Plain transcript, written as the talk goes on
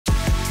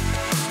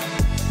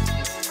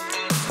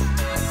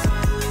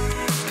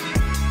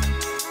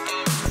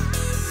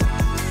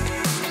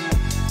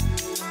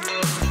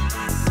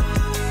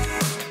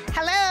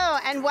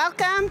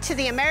Welcome to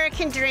the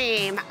American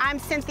Dream. I'm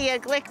Cynthia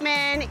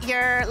Glickman,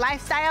 your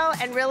lifestyle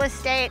and real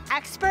estate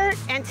expert,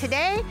 and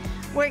today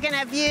we're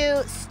gonna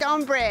view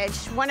Stonebridge,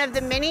 one of the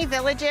many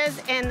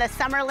villages in the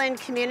Summerlin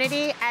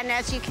community, and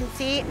as you can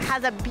see,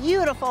 has a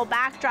beautiful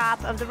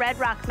backdrop of the Red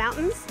Rock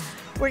Mountains.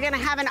 We're gonna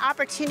have an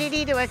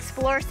opportunity to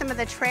explore some of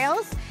the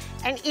trails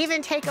and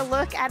even take a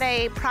look at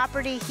a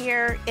property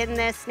here in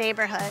this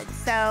neighborhood.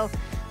 So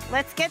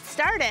let's get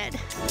started.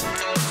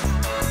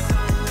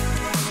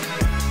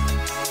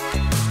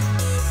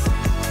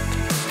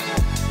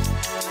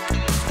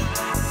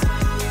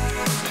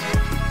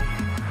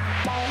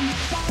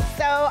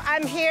 So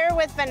I'm here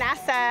with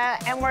Vanessa,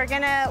 and we're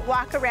gonna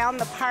walk around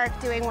the park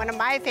doing one of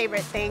my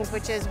favorite things,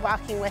 which is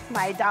walking with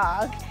my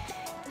dog.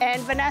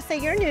 And Vanessa,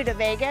 you're new to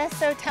Vegas,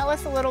 so tell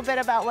us a little bit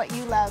about what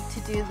you love to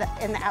do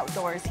in the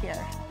outdoors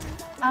here.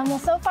 Well,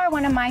 so far,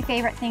 one of my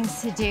favorite things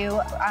to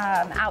do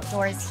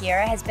outdoors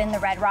here has been the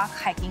Red Rock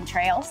hiking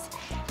trails.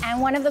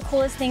 And one of the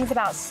coolest things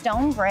about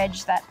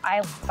Stonebridge that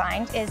I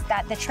find is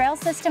that the trail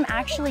system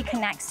actually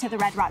connects to the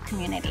Red Rock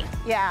community.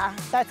 Yeah,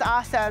 that's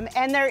awesome.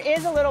 And there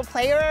is a little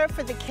play area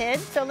for the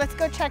kids, so let's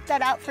go check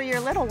that out for your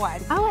little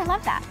one. Oh, I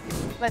love that.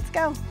 Let's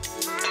go.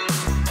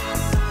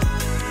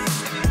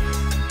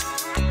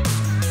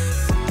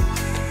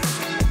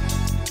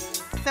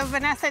 So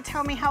Vanessa,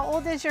 tell me, how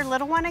old is your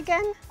little one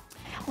again?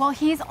 Well,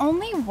 he's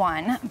only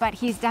one, but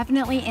he's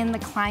definitely in the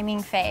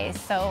climbing phase.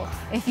 So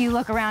if you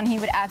look around, he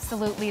would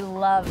absolutely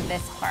love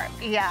this park.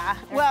 Yeah.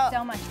 There's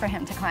so much for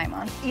him to climb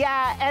on.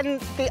 Yeah,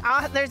 and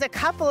there's a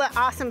couple of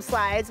awesome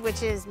slides,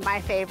 which is my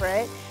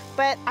favorite,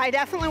 but I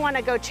definitely want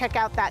to go check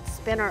out that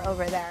spinner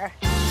over there.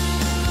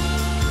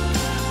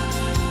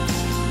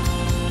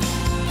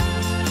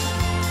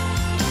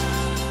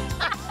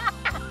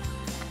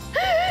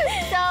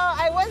 So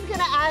I was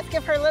gonna ask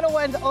if her little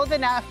one's old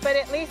enough, but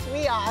at least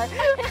we are.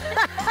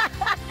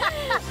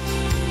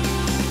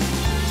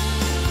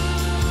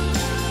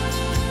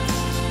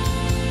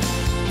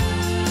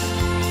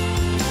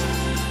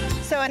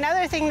 So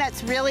another thing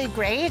that's really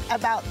great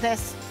about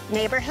this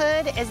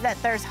neighborhood is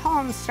that there's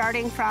homes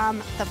starting from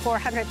the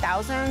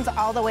 400,000s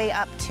all the way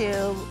up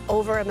to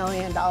over $1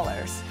 million.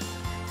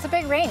 It's a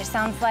big range.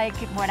 Sounds like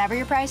whatever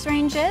your price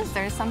range is,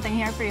 there's something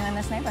here for you in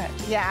this neighborhood.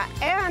 Yeah,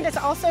 and it's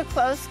also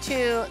close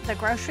to the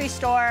grocery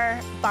store,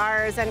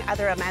 bars, and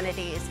other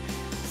amenities.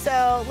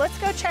 So let's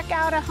go check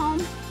out a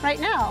home right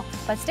now.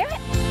 Let's do it.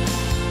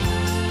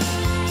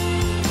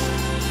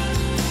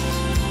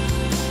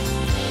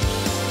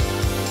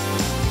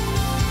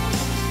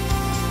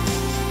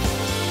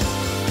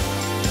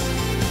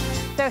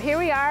 So here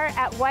we are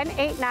at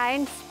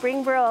 189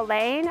 Springboro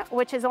Lane,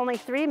 which is only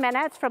 3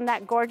 minutes from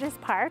that gorgeous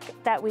park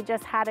that we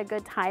just had a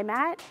good time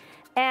at.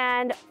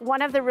 And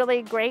one of the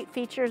really great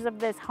features of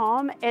this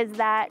home is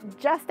that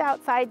just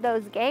outside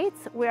those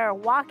gates, we are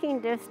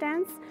walking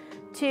distance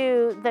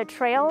to the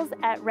trails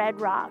at Red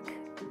Rock.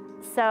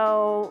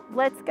 So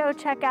let's go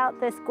check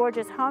out this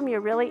gorgeous home. You're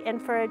really in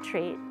for a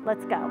treat.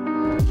 Let's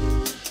go.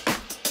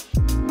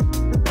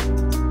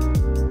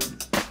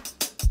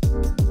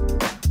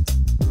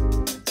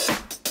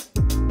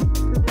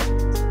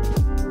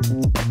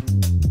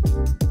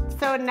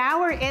 So now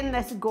we're in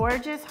this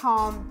gorgeous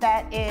home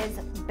that is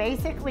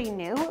basically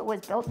new. It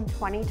was built in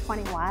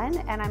 2021,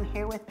 and I'm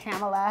here with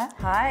Pamela.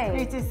 Hi.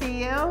 Great to see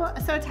you.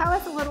 So tell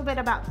us a little bit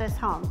about this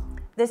home.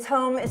 This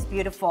home is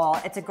beautiful.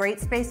 It's a great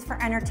space for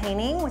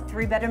entertaining with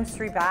 3 bedrooms,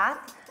 3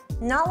 baths.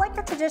 Not like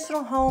a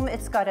traditional home,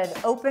 it's got an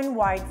open,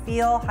 wide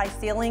feel, high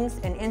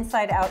ceilings, and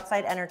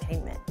inside-outside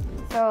entertainment.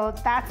 So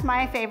that's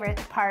my favorite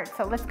part,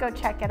 so let's go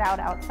check it out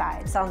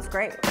outside. Sounds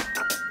great.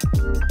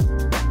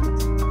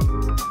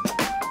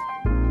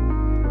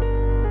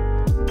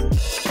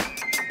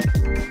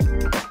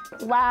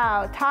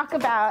 Wow, talk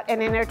about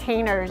an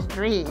entertainer's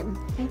dream.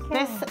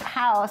 This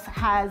house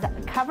has a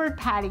covered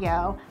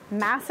patio,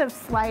 massive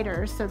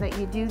sliders so that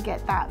you do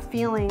get that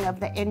feeling of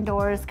the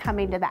indoors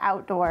coming to the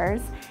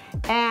outdoors.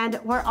 And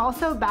we're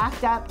also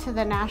backed up to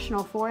the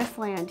National Forest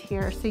land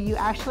here, so you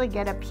actually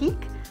get a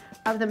peek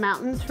of the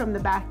mountains from the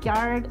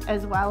backyard,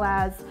 as well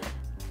as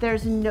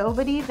there's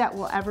nobody that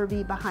will ever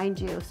be behind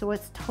you. So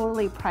it's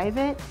totally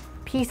private,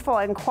 peaceful,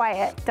 and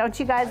quiet. Don't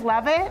you guys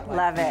love it?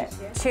 Love it.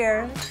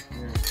 Cheers.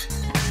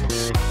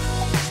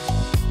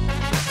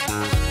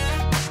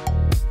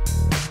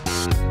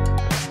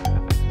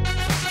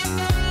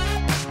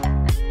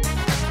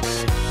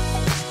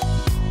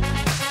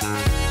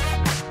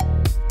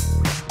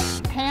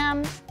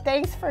 Pam,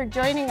 thanks for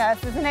joining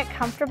us. Isn't it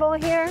comfortable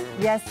here?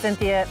 Yes,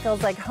 Cynthia, it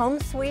feels like home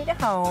sweet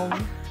home.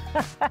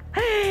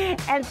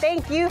 And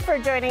thank you for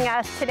joining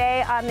us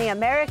today on The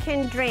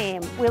American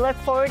Dream. We look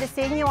forward to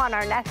seeing you on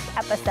our next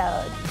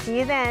episode. See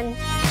you then.